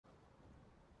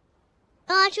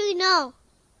No, actually, no.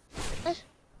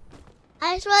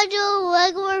 I just want to do a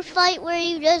regular fight where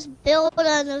you just build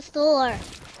on the floor.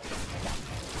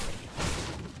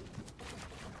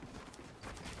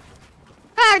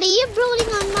 Party, you're building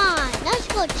on mine. That's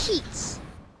called cheats.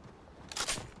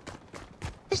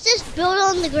 Let's just build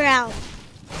on the ground.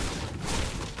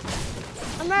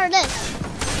 Remember this.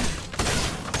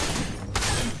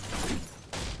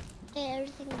 Okay,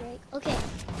 everything great. Okay.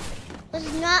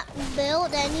 Let's not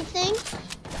build anything.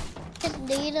 Just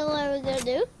do you know what we're gonna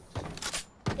do?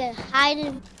 We're gonna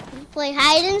play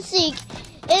hide and seek.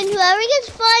 And whoever gets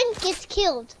found gets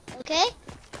killed. Okay?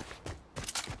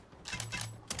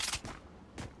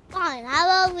 Fine,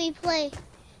 how about we play?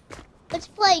 Let's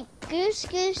play Goose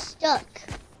Goose Duck.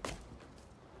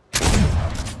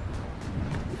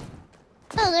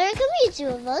 Oh, there can be two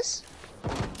of us.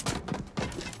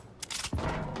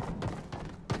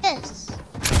 Yes.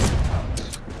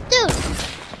 Dude,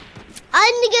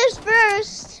 I'm the ghost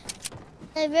first.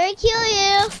 I better kill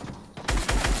you.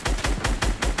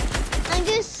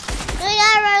 I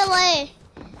gotta run away.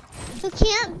 You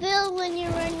can't build when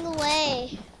you're running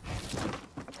away.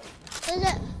 What is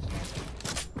it?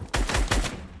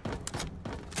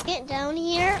 Get down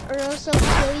here or else I'll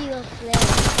kill you up there.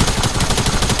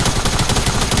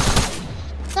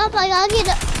 Stop, I gotta get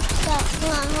up. Stop,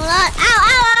 hold on. Ow,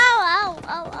 ow, ow, ow,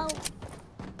 ow, ow.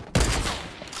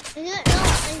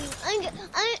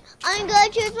 I'm gonna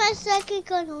choose my second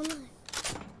gun, hold on.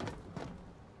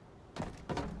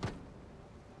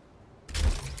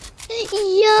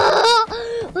 Yeah!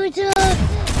 What's up?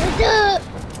 What's up?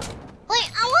 Wait,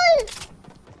 I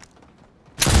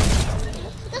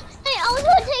was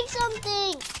gonna take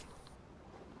something.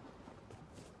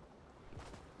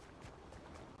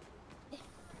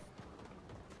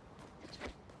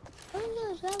 Oh no,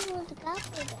 that was the guy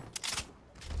for that.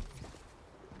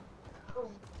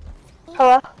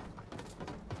 Hello?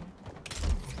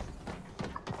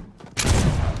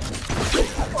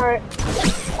 Alright,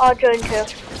 I'll join too.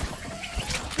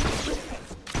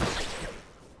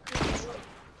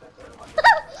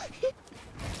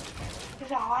 Is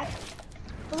that hot?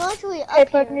 I'm actually up Hey,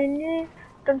 here. Nini,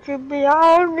 don't you be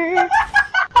on me. I'm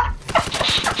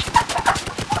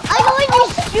going to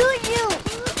shoot you!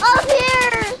 Up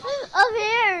here! Up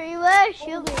here! You better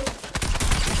shoot me.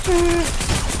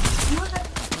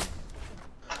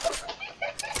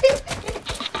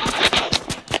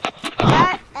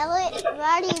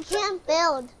 Roddy, you can't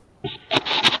build.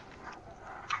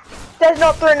 That's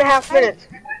not 3.5 minutes.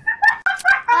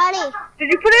 Roddy.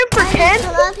 Did you put it in for 10?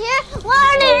 Come up here.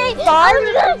 Roddy! I was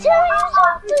gonna tell you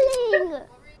something!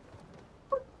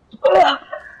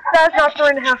 That's not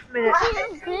 3.5 minutes. You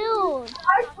can't build.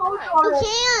 You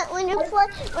can't when you're when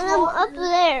I'm up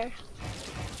there.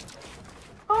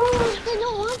 Oh, they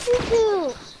don't want you to.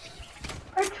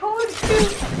 I told you.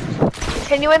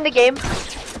 Can you end the game?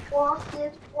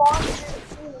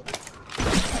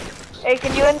 Hey,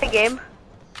 can you end the game?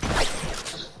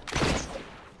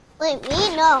 Wait,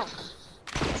 me? No.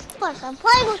 Of course, I'm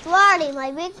playing with Roddy,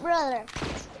 my big brother.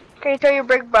 Can you tell your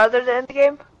big brother to end the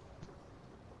game?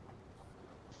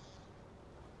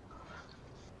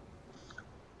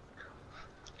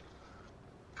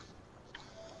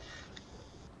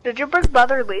 Did your big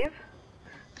brother leave?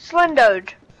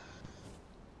 Slindoge.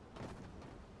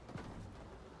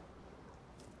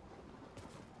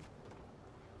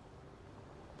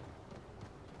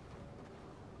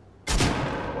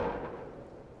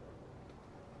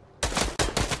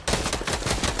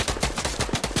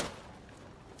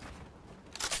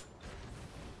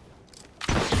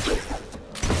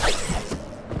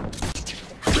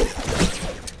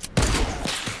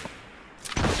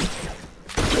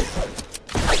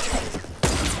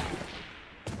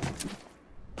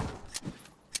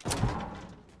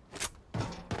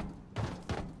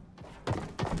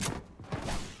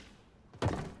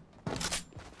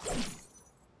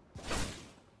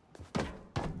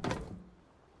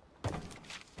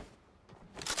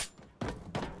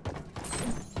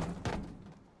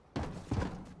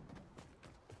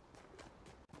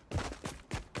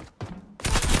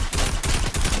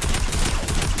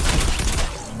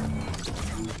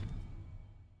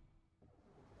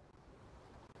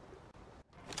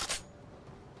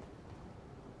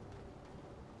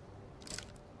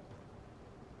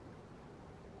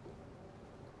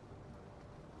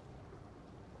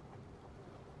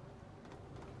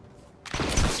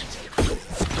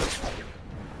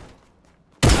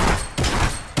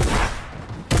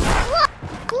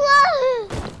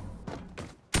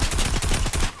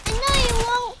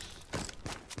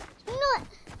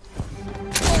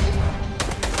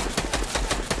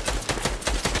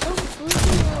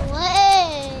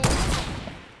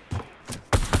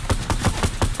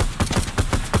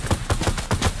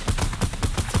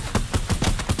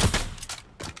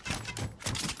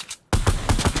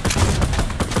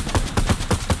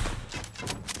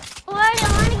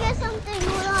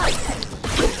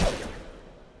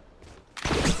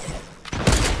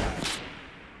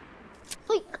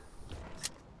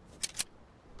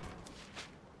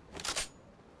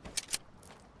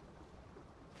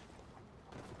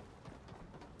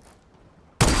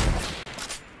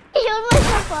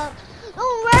 stop.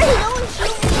 Oh, Marty, don't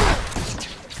shoot me.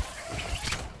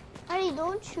 Marty,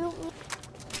 don't shoot me.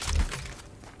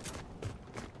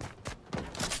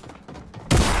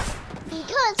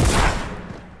 Because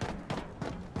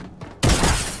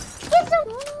get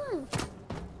someone.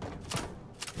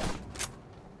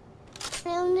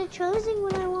 I'm the choosing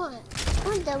what I want. I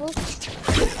want double.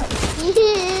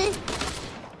 Yeah.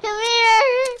 Come here.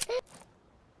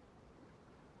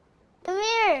 Come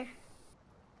here.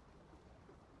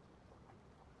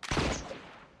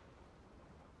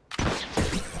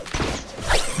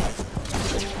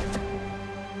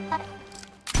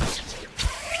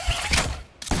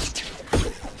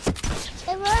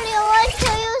 Hey, Marty, I want to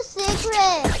tell you a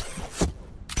secret.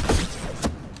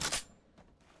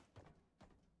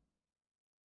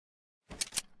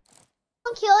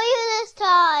 I'll kill you this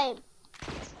time.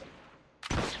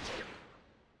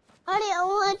 Marty, I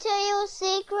want to tell you a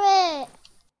secret.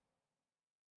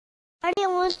 Marty, I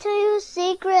want to tell you a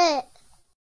secret.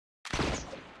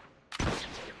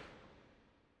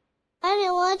 Marty,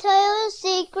 I want to tell you a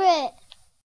secret.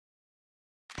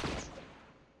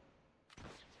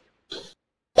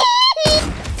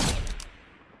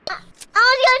 I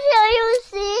was gonna tell you a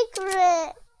secret.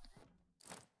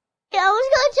 I was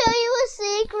gonna tell you a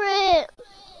secret.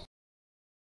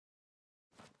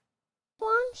 I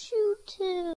want you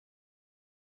to.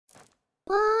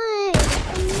 Why?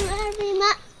 I'm not very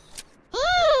mad.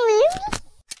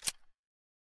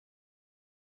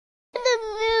 The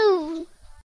move.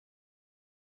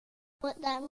 What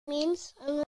that means?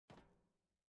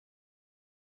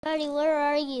 Marty, where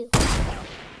are you?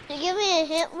 Can you give me a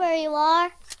hint where you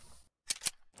are?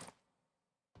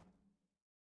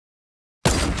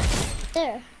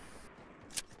 There.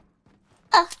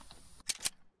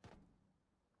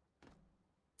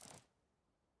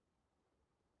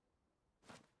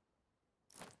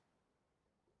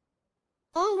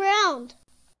 On ground.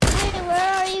 Hey,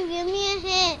 where are you? Give me a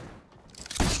hint.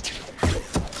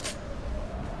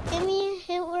 Give me a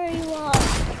hint where you are.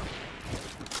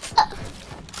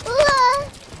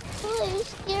 Oh, you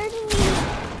scared me.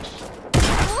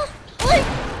 What?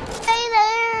 Stay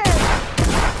there.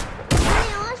 I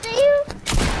want to see you.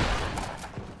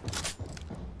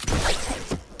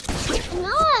 I'm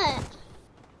not.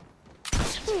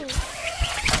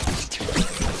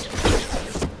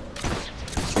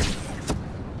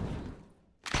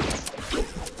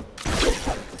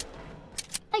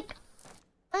 Like,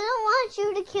 I don't want you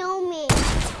to kill me.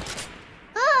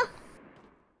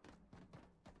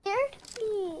 Scared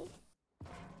me.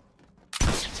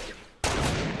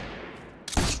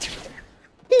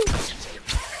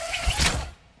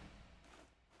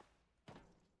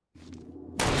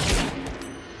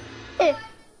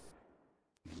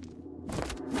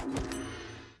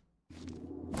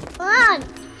 Come on!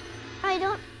 I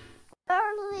don't.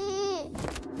 Charlie!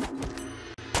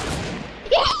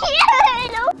 I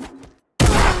don't move!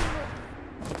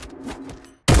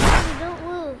 Don't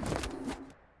move.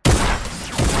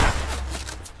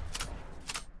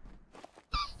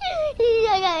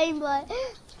 I got aimbot.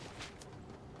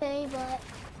 Aimbot.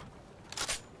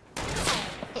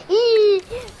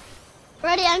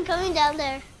 Ready, I'm coming down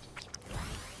there.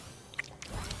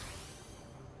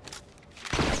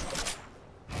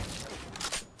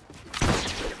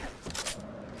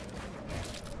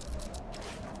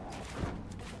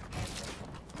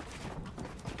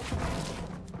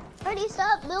 Marty,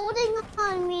 stop building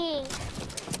on me.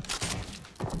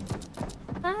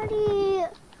 Marty,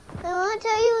 I want to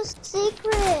tell you a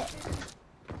secret.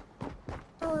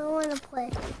 Oh, I want to play.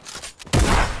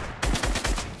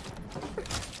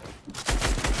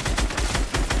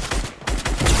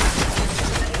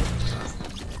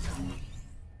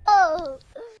 Oh.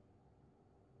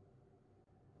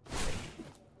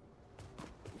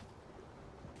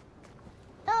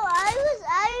 No, I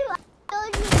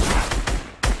told you.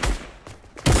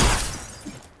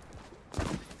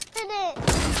 It.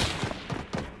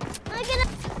 Look at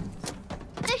it.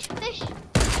 Fish.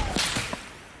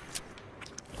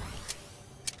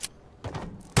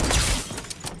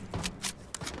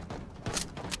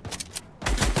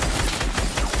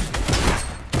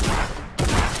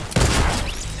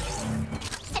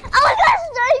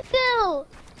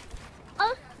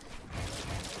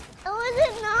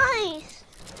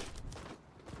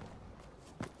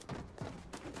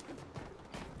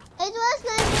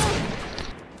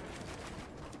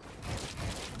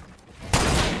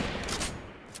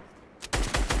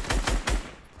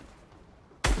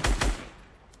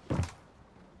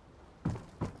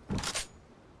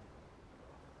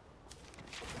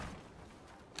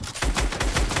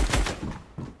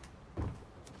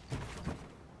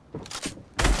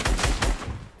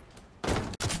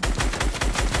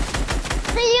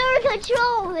 you're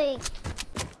controlling.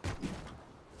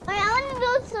 Alright, I want to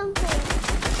build something.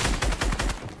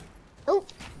 Oh.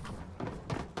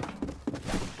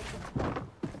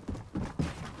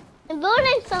 I'm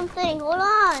building something. Hold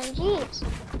on. Jeez.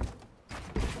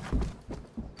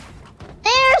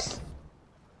 There's.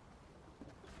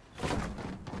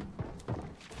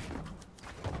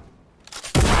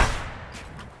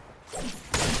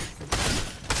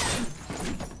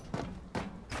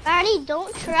 Barney,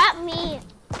 don't trap me.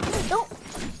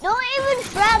 Don't even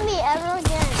trap me ever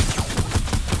again.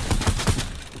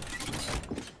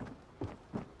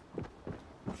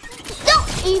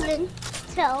 Don't even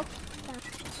tell them.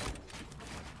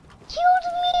 Killed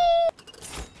me.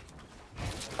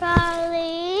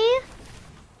 Charlie.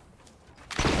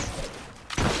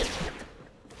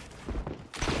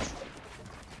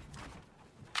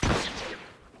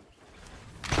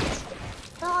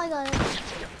 Oh, I got it.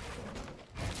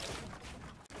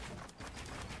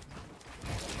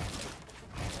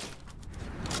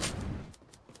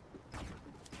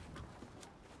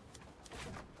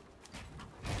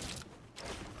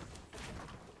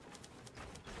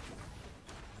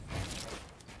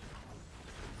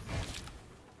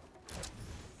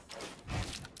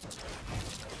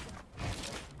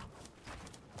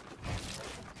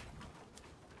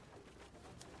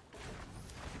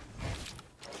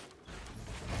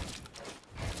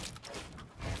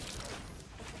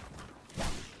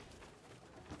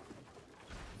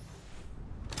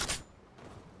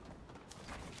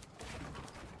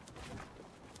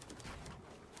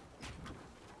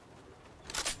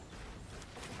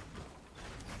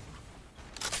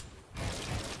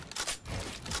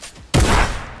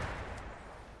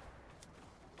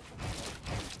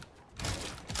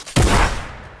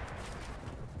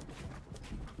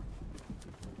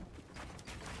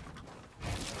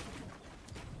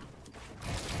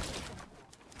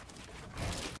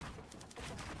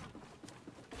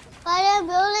 I am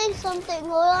building something.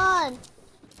 Hold on.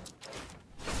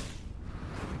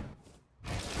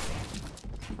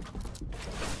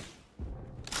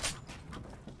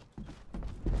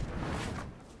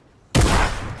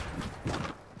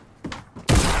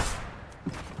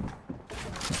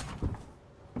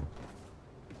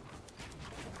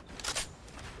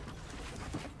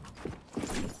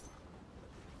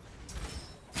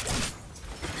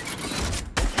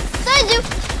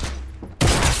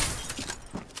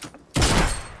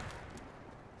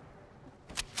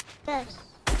 Yes.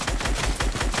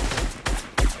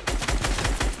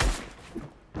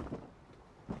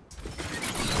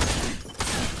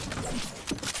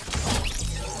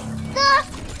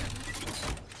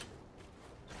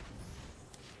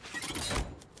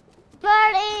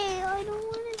 Buddy, I don't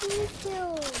want to be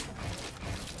killed.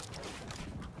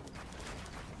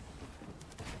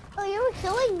 Oh, you were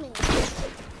killing me.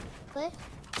 What?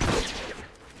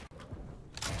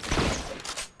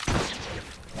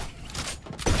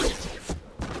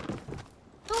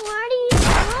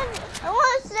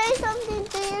 Something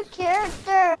to your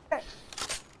character. Can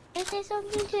I say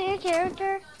something to your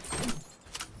character?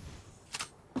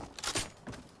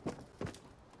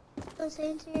 I'll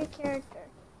say it to your character.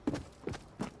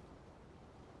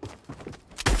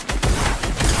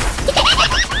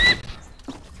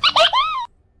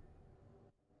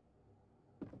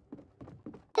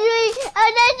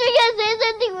 I'm not sure gonna say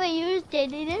something when you were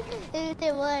standing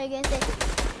there. What I gonna say?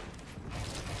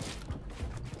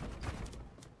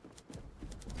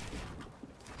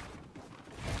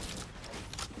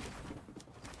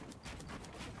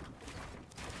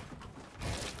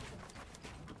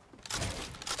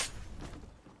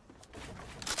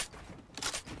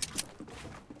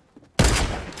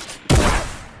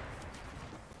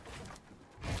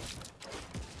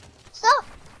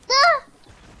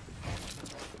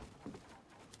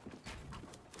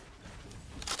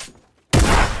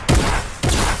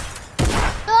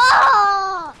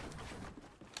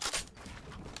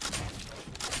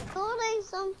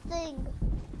 Something.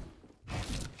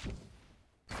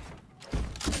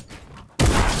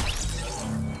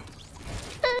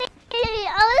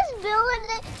 I was building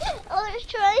it. I was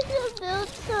trying to build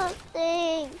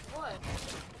something. What?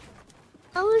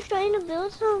 I was trying to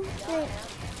build something.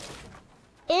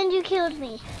 And you killed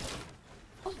me.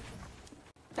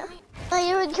 But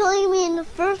you were killing me in the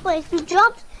first place. You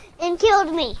jumped and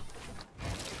killed me.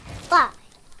 Why?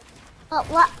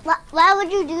 Why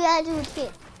would you do that to a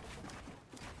kid?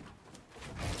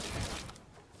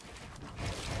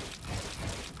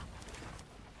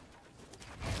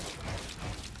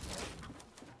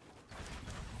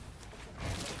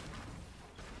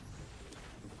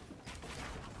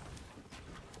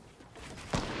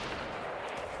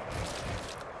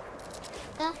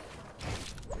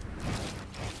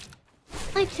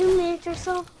 2 minutes or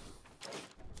so.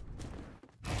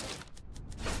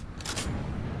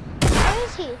 Where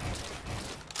is he?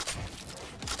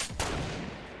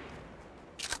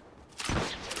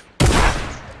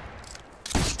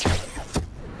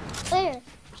 Where?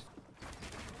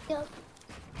 Yep.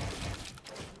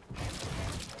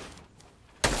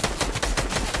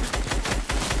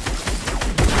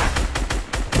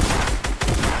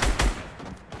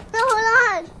 No,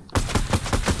 hold on.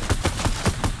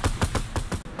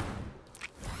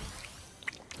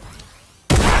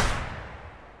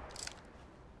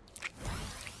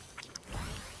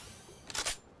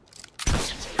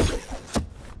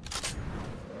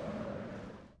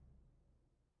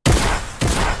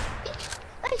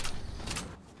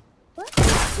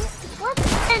 What?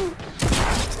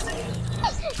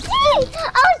 Yay!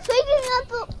 I was picking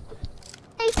up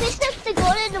I picked up the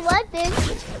golden weapon.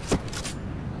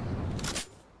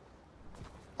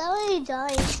 That way you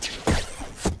died.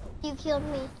 You killed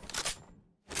me.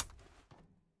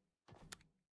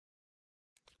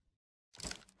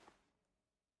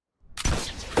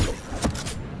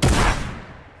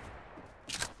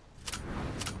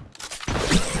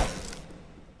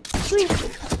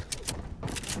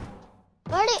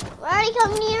 Marty,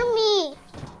 come near me.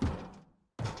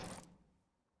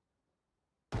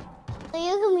 So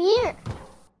you come here.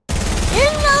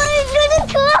 You're not even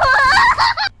cool.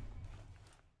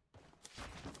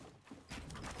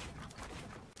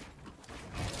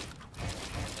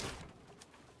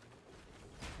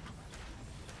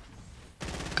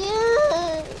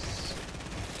 Yes.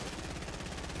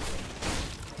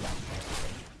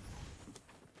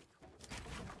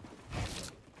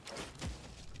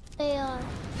 They are.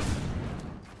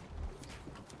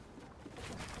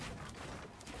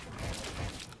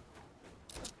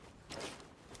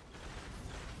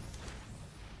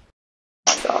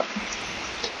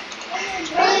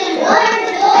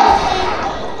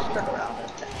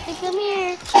 Hey, come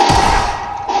here.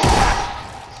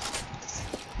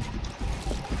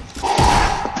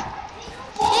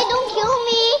 Hey, don't kill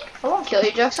me. I won't kill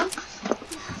you, Jackson.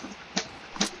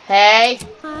 Hey.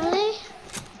 Marley,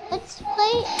 let's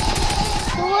play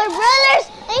Four Brothers.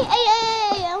 Hey,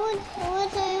 I want to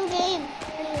play a game.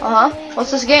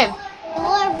 What's this game?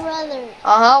 Four Brothers.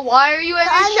 Why are you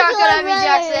aiming shotgun at me,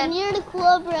 Jackson? And you're the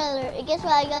cool brother. And guess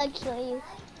what? I gotta kill you.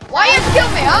 Why you kill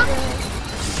me, huh?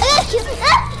 I gotta kill you.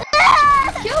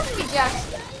 You killed me,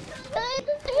 Jackson. I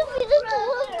gotta kill me, the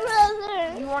cool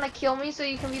brother. You want to kill me so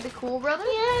you can be the cool brother?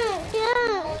 Yeah.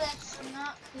 That's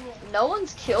not cool. No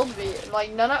one's killed me.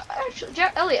 Like none of actually.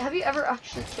 Elliot, have you ever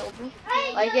actually killed me?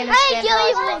 Like in a I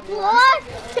standardized kill you 1v1? like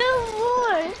 2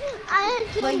 more. I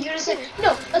kill But you. you just said,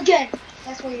 no, again.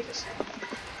 That's what you just said.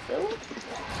 You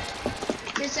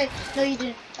just said, no, you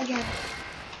didn't. Again.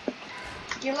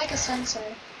 You're like a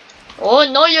sensei. Oh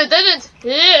no, you didn't.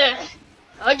 Yeah.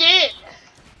 Again.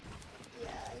 Yeah,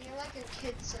 you're like a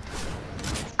kid sensei.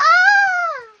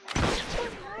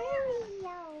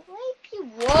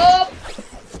 Whoop.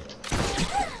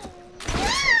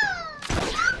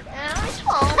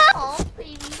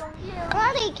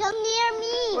 Roddy, come near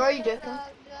me. Where are you, Jackson?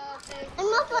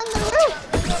 I'm up on the roof.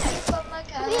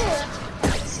 Here.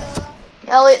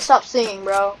 Elliot, stop singing,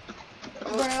 bro.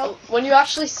 Bro. When you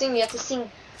actually sing, you have to sing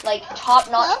like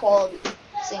top-notch quality.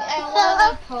 Sing. I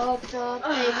wanna pop up,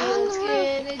 baby, let's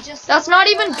get it just. That's not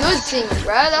even good singing,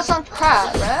 bro. That sounds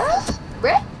crap,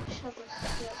 bro.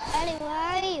 Roddy, where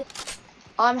are you?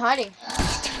 I'm hiding.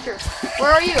 Sure.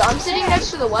 Where are you? I'm sitting next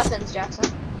to the weapons, Jackson.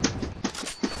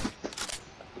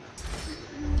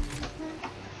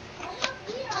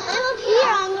 I'm up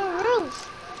here on the roof.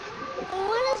 I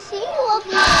want to see you up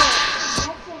here.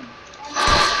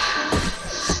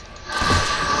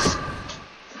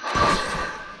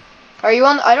 Are you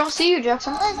on? I don't see you,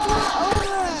 Jackson. Let's go over.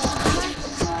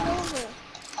 Let's go over.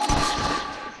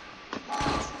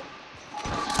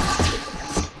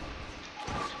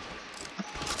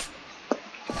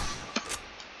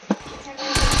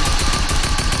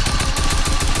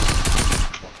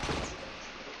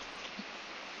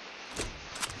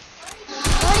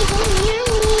 Roddy, come near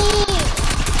me.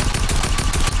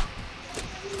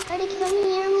 Roddy, come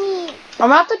near me.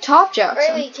 I'm at the top,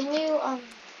 Jackson. Wait, can you, undo?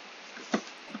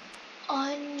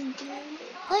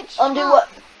 Let's Undo stop. what?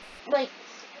 Like,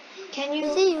 can I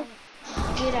you see you.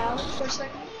 get out for a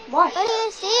second? Why? Roddy, I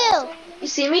see you. You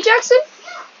see me, Jackson?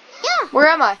 Yeah, Where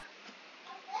am I?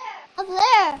 up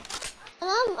there. And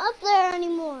I'm up there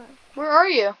anymore. Where are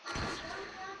you?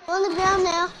 On the ground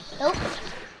now. Nope.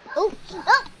 Oh,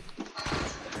 oh.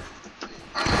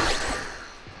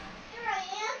 Here I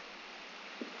am.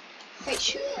 Wait,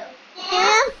 shoot.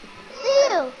 Yeah, see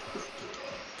you.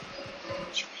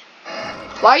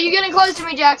 Why are you getting close to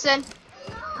me, Jackson?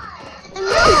 I'm You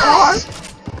are. not.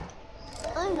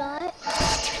 I'm not.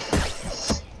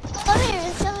 Come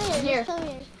here, come here, Here. come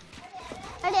here.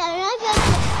 Ready, I'm not gonna.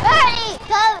 Ready,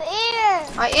 come here.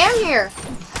 I am here.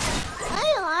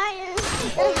 I don't want you.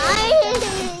 You're hiding.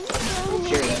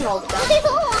 Sure, you can hold it I down.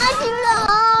 don't want you to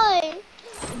hide.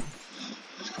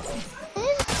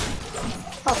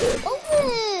 I'll do it. Open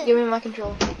it. Give me my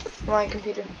controller. My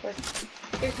computer. Sorry.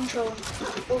 Your controller.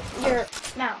 Well, your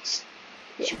mouse.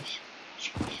 Yeah.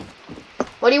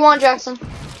 What do you want, Jackson?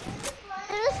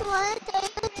 I just want to tell you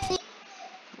a secret.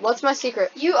 What's my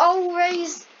secret? You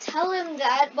always tell him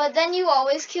that, but then you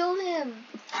always kill him.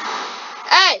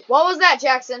 Hey, what was that,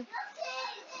 Jackson?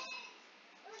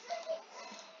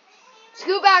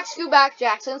 Scoot back,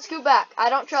 Jackson. Scoot back. I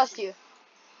don't trust you.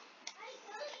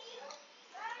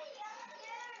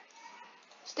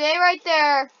 Stay right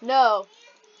there. No.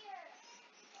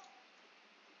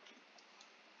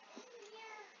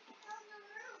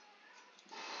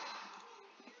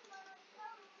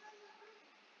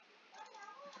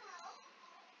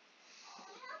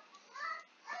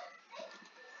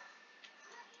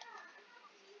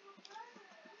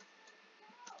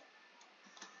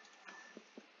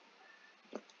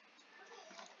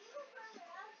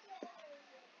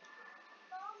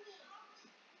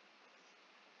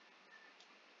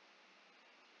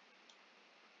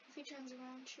 If he turns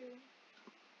around, shoot him.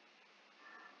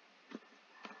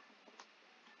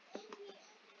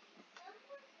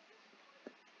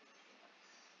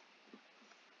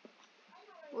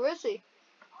 Where is he?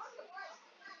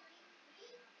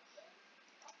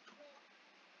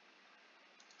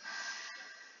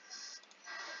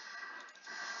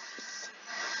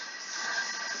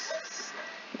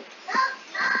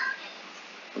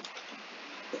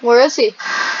 Where is he?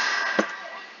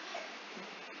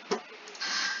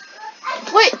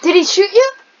 Wait, did he shoot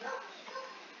you?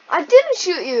 I didn't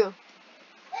shoot you.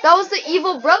 That was the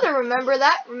evil brother, remember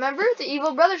that? Remember? The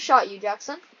evil brother shot you,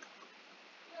 Jackson.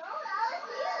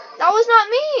 That was not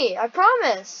me, I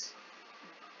promise.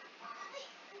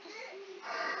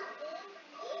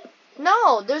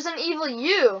 No, there's an evil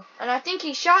you, and I think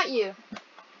he shot you.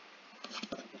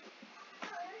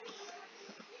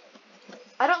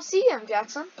 I don't see him,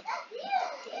 Jackson.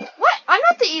 What? I'm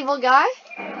not the evil guy.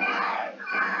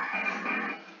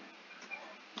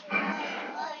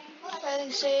 I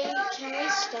say, can we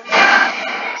stop?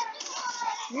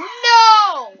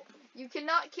 No! You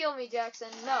cannot kill me, Jackson.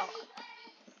 No.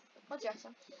 What, Jackson?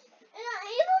 And the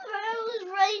evil brother was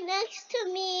right next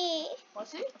to me.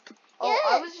 Was he? Oh,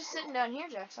 Yeah. I was just sitting down here,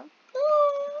 Jackson.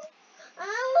 Oh, I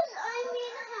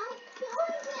mean, how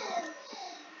killed him?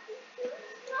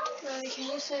 Really,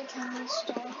 can you say, can we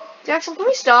stop? Jackson, can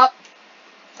we stop?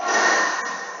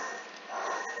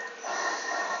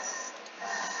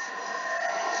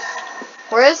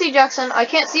 Where is he, Jackson? I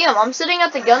can't see him. I'm sitting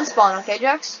at the gun spawn, okay,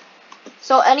 Jax?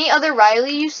 So any other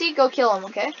Riley you see, go kill him,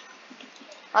 okay?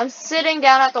 I'm sitting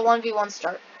down at the 1v1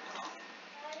 start.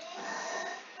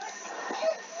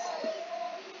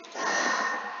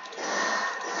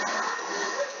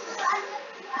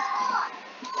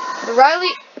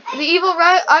 The evil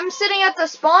Riley, I'm sitting at the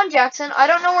spawn, Jackson. I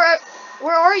don't know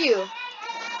where are you?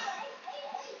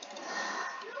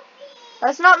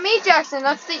 That's not me, Jackson.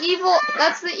 That's the evil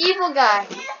guy.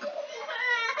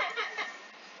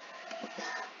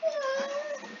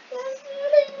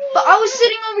 But I was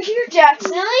sitting over here,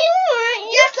 Jackson. No, you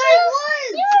weren't. Yes, I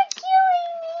was. You were killing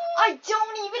me. I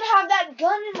don't even have that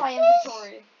gun in my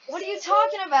inventory. What are you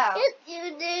talking about? Yes,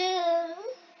 you do.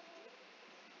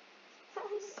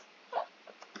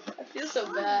 I feel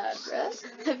so bad, Russ.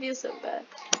 I feel so bad.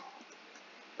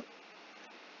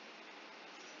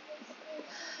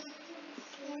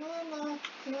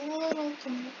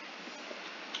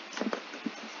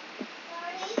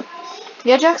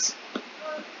 Yeah, Jax?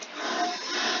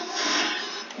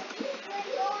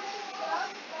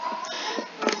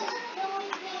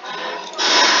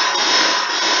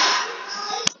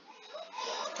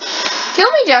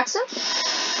 Kill me, Jackson.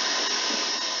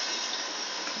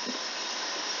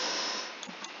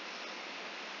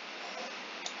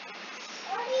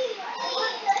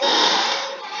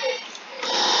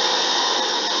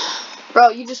 Bro,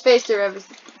 you just phased through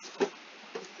everything.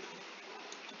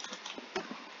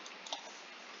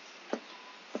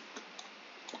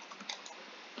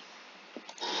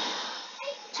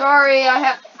 Sorry,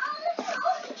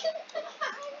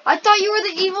 I thought you were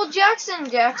the evil Jackson,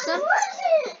 Jackson.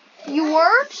 You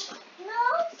weren't?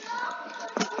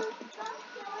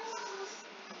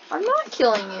 I'm not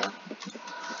killing you.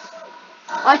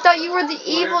 I thought you were the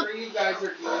evil. Whatever you guys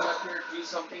are doing up here, do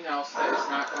something else that is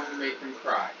not going to make them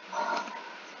cry.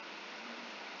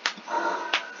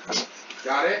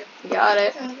 Got it? Got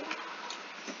it.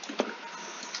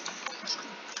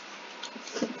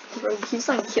 Bro, he keeps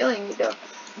on killing me though.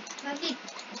 Maybe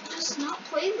just not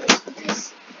play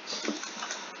this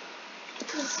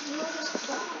because you'll just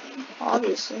die.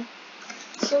 Obviously.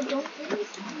 So don't play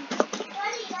with him.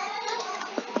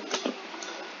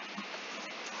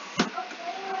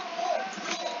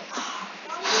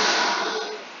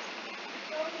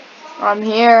 I'm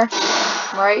here.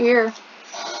 I'm right here.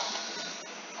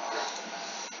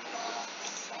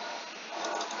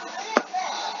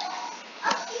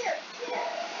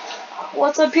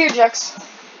 What's up here, Jax?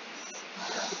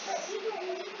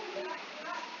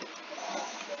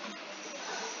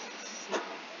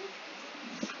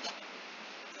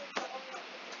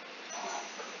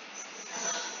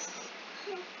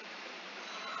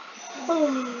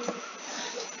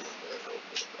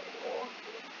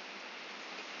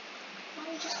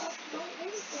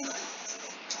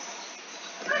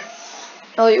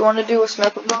 Oh, you want to do a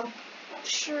sniper bomb?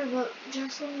 Sure, but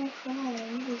Jackson will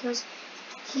cry because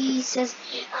he says,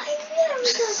 I never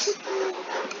got to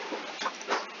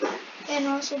play. And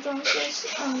also John says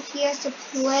he has to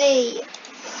play.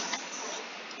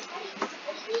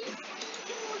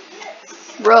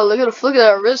 Bro, look at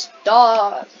that wrist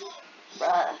dot.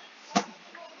 Bruh.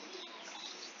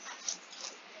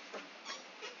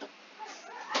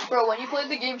 Bro, when you play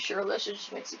the game shirtless, it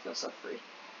just makes you feel so free.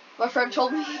 My friend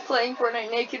told me playing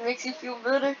Fortnite naked makes you feel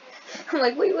better. I'm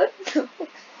like, wait, what?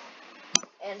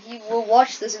 And he will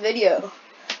watch this video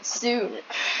soon.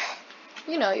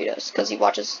 You know he does, because he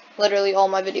watches literally all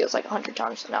my videos like 100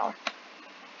 times an hour.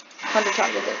 100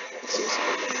 times a day. Seriously.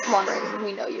 Come on, Raymond,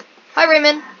 we know you. Hi,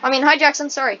 Raymond. Hi, Jackson,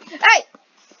 sorry. Hey!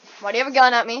 Why do you have a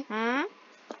gun at me?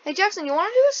 Hey, Jackson, you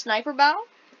want to do a sniper battle?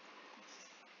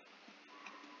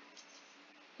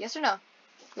 Yes or no?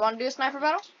 You want to do a sniper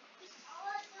battle?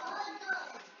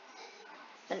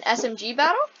 An SMG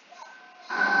battle?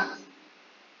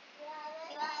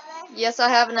 Yes, I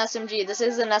have an SMG. This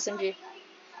is an SMG.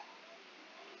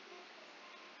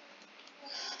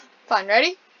 Fine,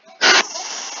 ready?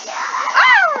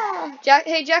 Ah!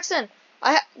 Hey, Jackson,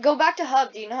 go back to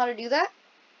hub. Do you know how to do that?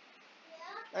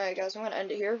 Alright, guys, I'm gonna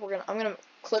end it here. I'm gonna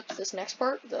clip this next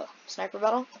part, the sniper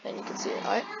battle, and you can see it.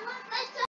 Alright?